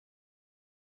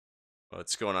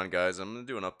What's going on, guys? I'm going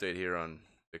to do an update here on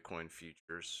Bitcoin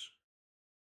futures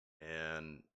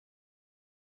and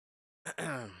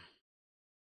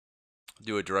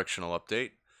do a directional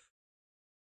update.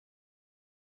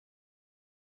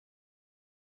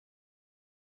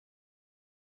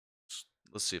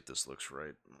 Let's see if this looks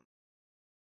right.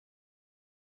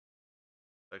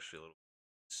 Actually, a little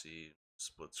see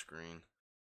split screen.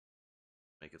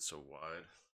 Make it so wide.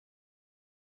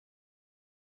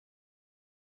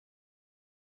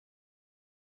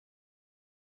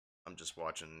 I'm just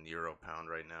watching Euro Pound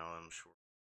right now. I'm sure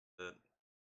that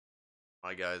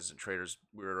my guys and traders,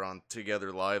 we were on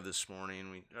together live this morning.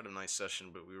 We had a nice session,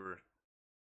 but we were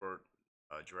short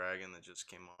Dragon that just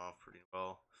came off pretty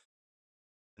well.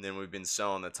 And then we've been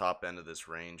selling the top end of this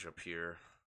range up here.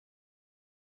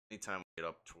 Anytime we get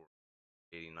up toward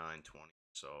 89.20,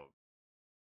 so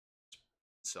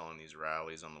selling these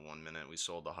rallies on the 1 minute. We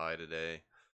sold the high today.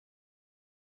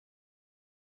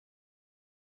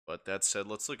 But that said,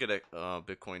 let's look at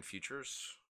Bitcoin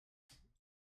futures.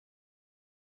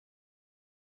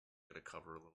 Gotta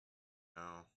cover a little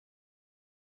now.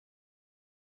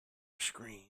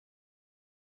 Screen.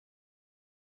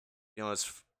 You know,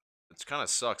 it's kind of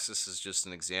sucks. This is just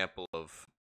an example of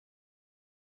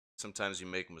sometimes you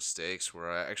make mistakes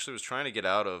where I actually was trying to get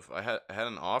out of. I had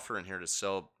an offer in here to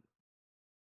sell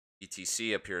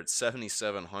BTC up here at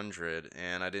 7,700,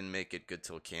 and I didn't make it good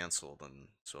till it canceled, and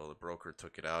so the broker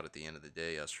took it out at the end of the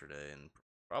day yesterday, and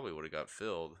probably would have got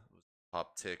filled. It was a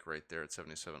top tick right there at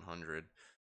 7,700.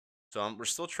 So we're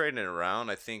still trading it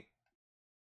around. I think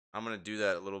I'm going to do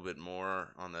that a little bit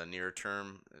more on the near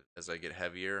term as I get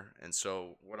heavier. And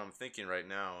so what I'm thinking right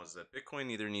now is that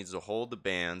Bitcoin either needs to hold the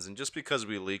bands, and just because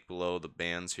we leak below the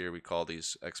bands here, we call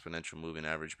these exponential moving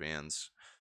average bands,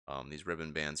 these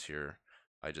ribbon bands here.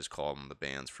 I just call them the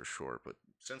bands for short. But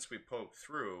since we poked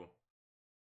through,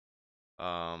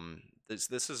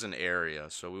 this is an area.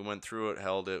 So we went through it,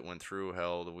 held it, went through,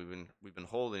 held. We've been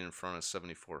holding in front of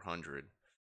 7,400.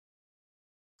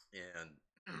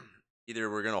 And either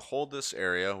we're going to hold this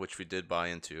area, which we did buy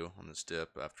into on this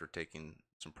dip after taking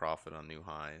some profit on new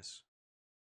highs.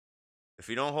 If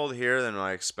we don't hold here, then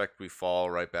I expect we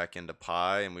fall right back into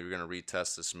pi, and we're going to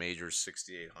retest this major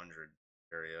 6,800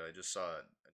 area. I just saw a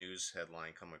news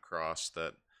headline come across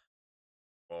that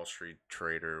Wall Street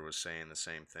trader was saying the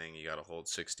same thing. You got to hold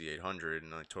 6,800,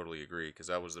 and I totally agree, because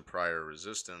that was the prior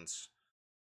resistance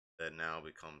that now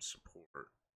becomes support.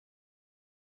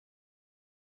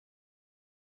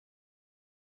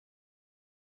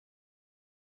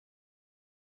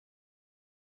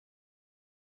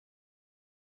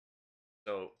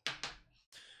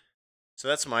 So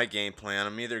that's my game plan.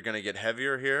 I'm either going to get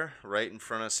heavier here, right in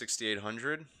front of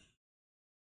 6,800.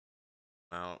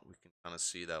 Now we can kind of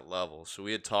see that level. So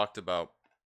we had talked about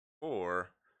before.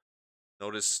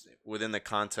 Notice within the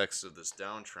context of this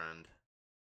downtrend,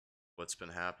 what's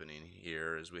been happening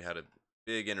here is we had a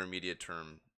big intermediate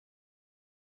term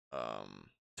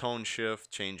tone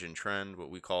shift, change in trend, what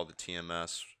we call the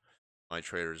TMS. My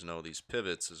traders know these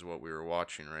pivots is what we were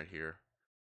watching right here.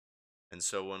 And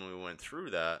so when we went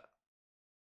through that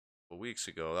weeks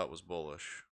ago, that was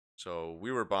bullish. So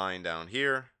we were buying down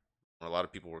here. A lot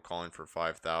of people were calling for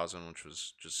 5,000, which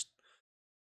was just,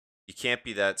 you can't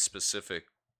be that specific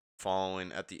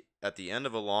following at the end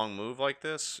of a long move like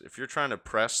this. If you're trying to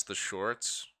press the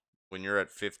shorts when you're at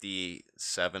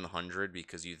 5,700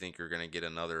 because you think you're going to get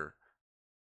another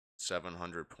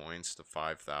 700 points to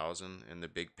 5,000 in the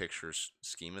big picture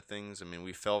scheme of things. I mean,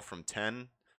 we fell from 10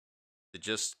 to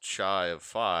just shy of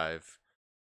 5.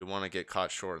 We want to get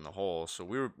caught short in the hole.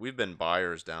 So we've been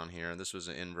buyers down here. This was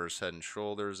an inverse head and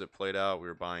shoulders that played out. We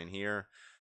were buying here.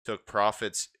 Took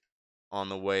profits on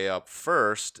the way up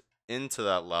first into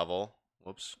that level.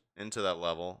 Whoops, into that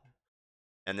level.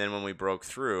 And then when we broke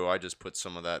through, I just put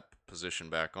some of that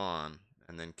position back on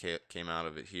and then came out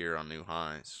of it here on new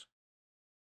highs.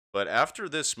 But after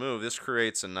this move, this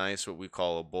creates a nice, what we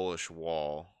call a bullish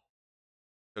wall.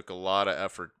 Took a lot of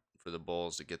effort for the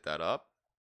bulls to get that up.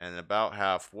 And about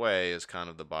halfway is kind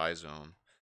of the buy zone.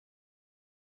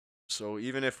 So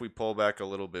even if we pull back a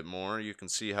little bit more, you can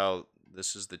see how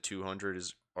this is the 200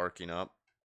 is arcing up.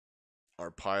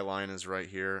 Our pi line is right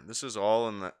here. This is all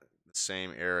in the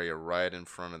same area right in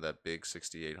front of that big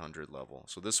 6,800 level.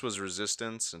 So this was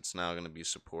resistance. It's now going to be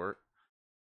support.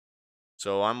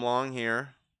 So I'm long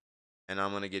here, and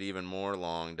I'm going to get even more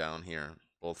long down here,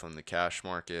 both on the cash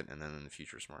market and then in the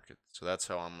futures market. So that's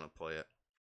how I'm going to play it.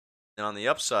 And on the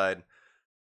upside,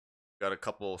 got a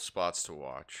couple spots to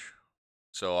watch.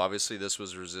 So obviously this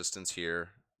was resistance here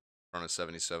in front of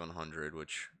 7,700,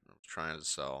 which I was trying to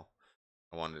sell.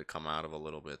 I wanted to come out of a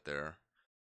little bit there.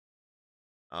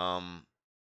 And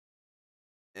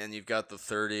you've got the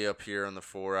 30 up here on the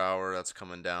 4 hour that's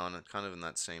coming down and kind of in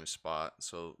that same spot.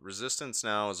 So resistance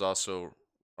now is also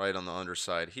right on the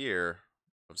underside here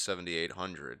of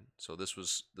 7,800. So this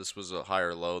was a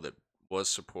higher low that was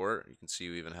support. You can see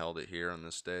we even held it here on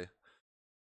this day,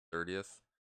 30th.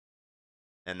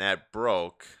 And that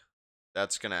broke.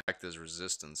 That's going to act as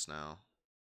resistance now.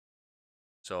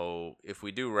 So if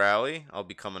we do rally, I'll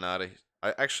be coming out of.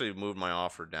 I actually moved my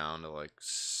offer down to like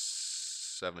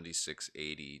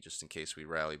 76.80 just in case we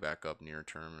rally back up near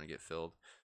term and get filled.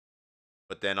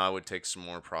 But then I would take some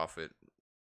more profit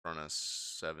from a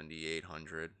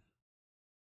 7,800.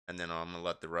 And then I'm going to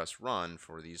let the rest run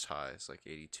for these highs like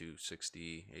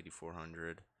 82.60,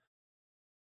 8,400.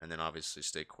 And then obviously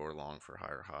stay core long for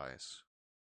higher highs.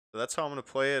 So that's how I'm going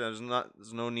to play it. There's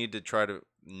no need to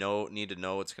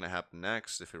know what's going to happen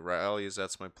next. If it rallies,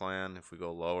 that's my plan. If we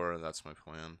go lower, that's my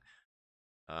plan.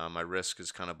 My risk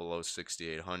is kind of below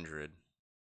 6,800.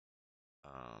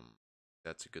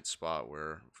 That's a good spot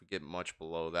where if we get much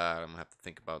below that, I'm going to have to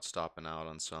think about stopping out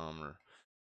on some or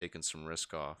taking some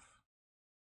risk off.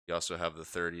 You also have the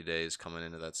 30 days coming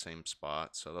into that same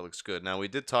spot, so that looks good. Now, we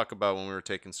did talk about when we were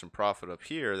taking some profit up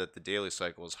here that the daily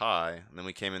cycle is high, and then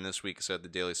we came in this week and said the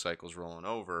daily cycle is rolling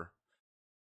over.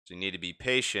 So you need to be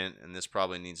patient, and this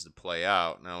probably needs to play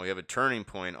out. Now, we have a turning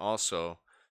point also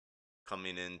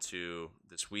coming into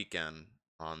this weekend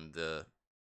on the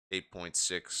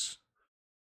 8.6,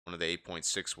 one of the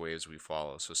 8.6 waves we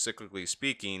follow. So cyclically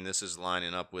speaking, this is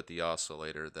lining up with the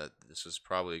oscillator that this is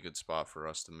probably a good spot for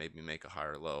us to maybe make a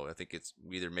higher low. I think it's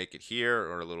we either make it here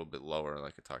or a little bit lower,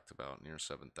 like I talked about, near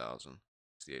 7,000,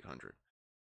 6,800.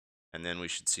 And then we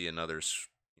should see another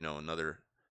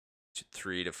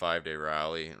 3 to 5 day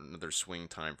rally, another swing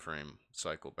time frame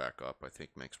cycle back up. I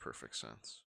think makes perfect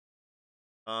sense.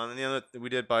 And the other, we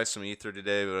did buy some ether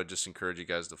today, but I just encourage you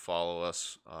guys to follow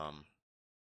us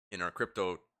in our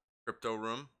crypto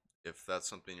room if that's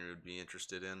something you would be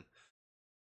interested in.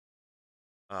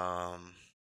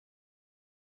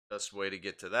 Best way to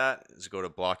get to that is go to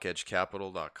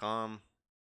blockEdgeCapital.com.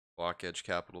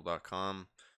 blockEdgeCapital.com.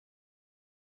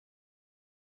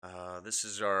 This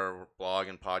is our blog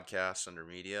and podcast under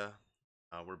media.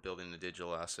 We're building a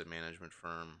digital asset management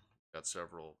firm. We've got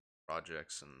several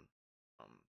projects and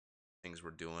things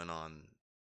we're doing on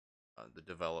the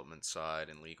development side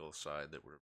and legal side that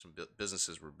some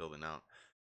businesses we're building out.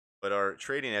 But our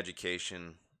trading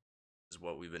education is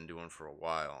what we've been doing for a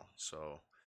while. So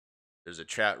there's a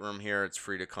chat room here. It's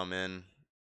free to come in,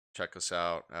 check us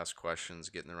out, ask questions,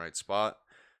 get in the right spot.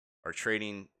 Our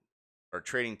trading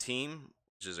team,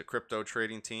 which is a crypto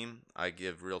trading team, I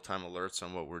give real-time alerts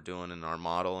on what we're doing in our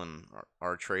model and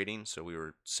our trading. So we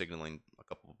were signaling a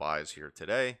couple of buys here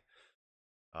today.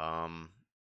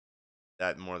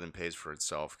 That more than pays for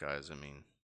itself, guys. I mean,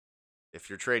 if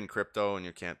you're trading crypto and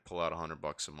you can't pull out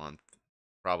 $100 a month,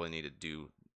 probably need to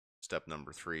do step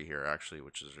number 3 here, actually,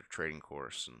 which is a trading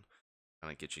course and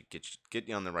kind of get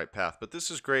you on the right path. But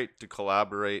this is great to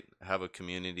collaborate, have a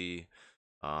community,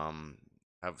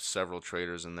 have several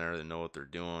traders in there that know what they're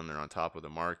doing. They're on top of the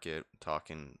market,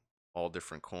 talking all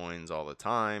different coins all the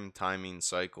time, timing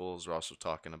cycles. We're also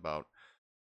talking about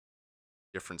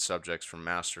different subjects from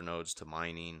masternodes to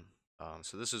mining.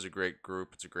 So this is a great group.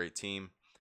 It's a great team.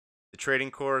 The trading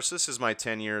course, this is my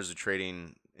 10 years of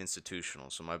trading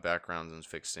institutional. So my background's in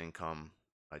fixed income.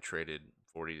 I traded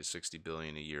 40 to 60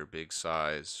 billion a year, big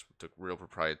size, took real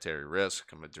proprietary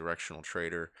risk. I'm a directional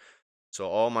trader. So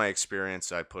all my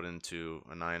experience I put into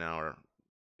a 9-hour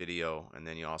video, and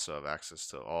then you also have access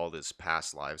to all this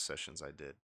past live sessions I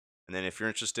did. And then if you're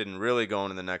interested in really going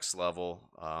to the next level,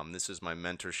 this is my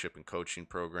mentorship and coaching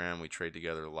program. We trade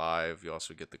together live. You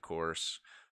also get the course.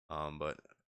 But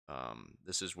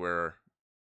this is where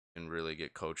you can really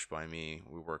get coached by me.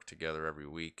 We work together every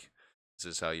week. This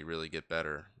is how you really get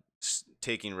better.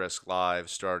 Taking risk live,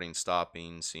 starting,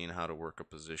 stopping, seeing how to work a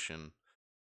position.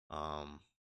 But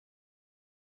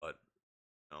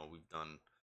we've done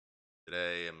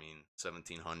today,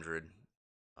 1,700.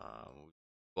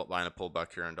 Buying a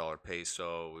pullback here on dollar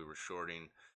peso. We were shorting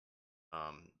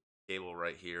cable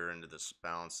right here into this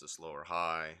balance, this lower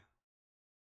high.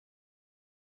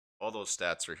 All those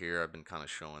stats are here. I've been kind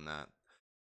of showing that.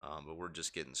 But we're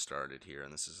just getting started here,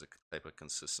 and this is the type of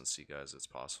consistency, guys, that's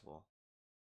possible.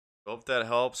 Hope that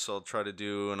helps. I'll try to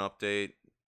do an update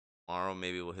tomorrow.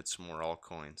 Maybe we'll hit some more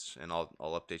altcoins, and I'll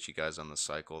update you guys on the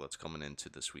cycle that's coming into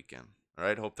this weekend. All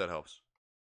right, hope that helps.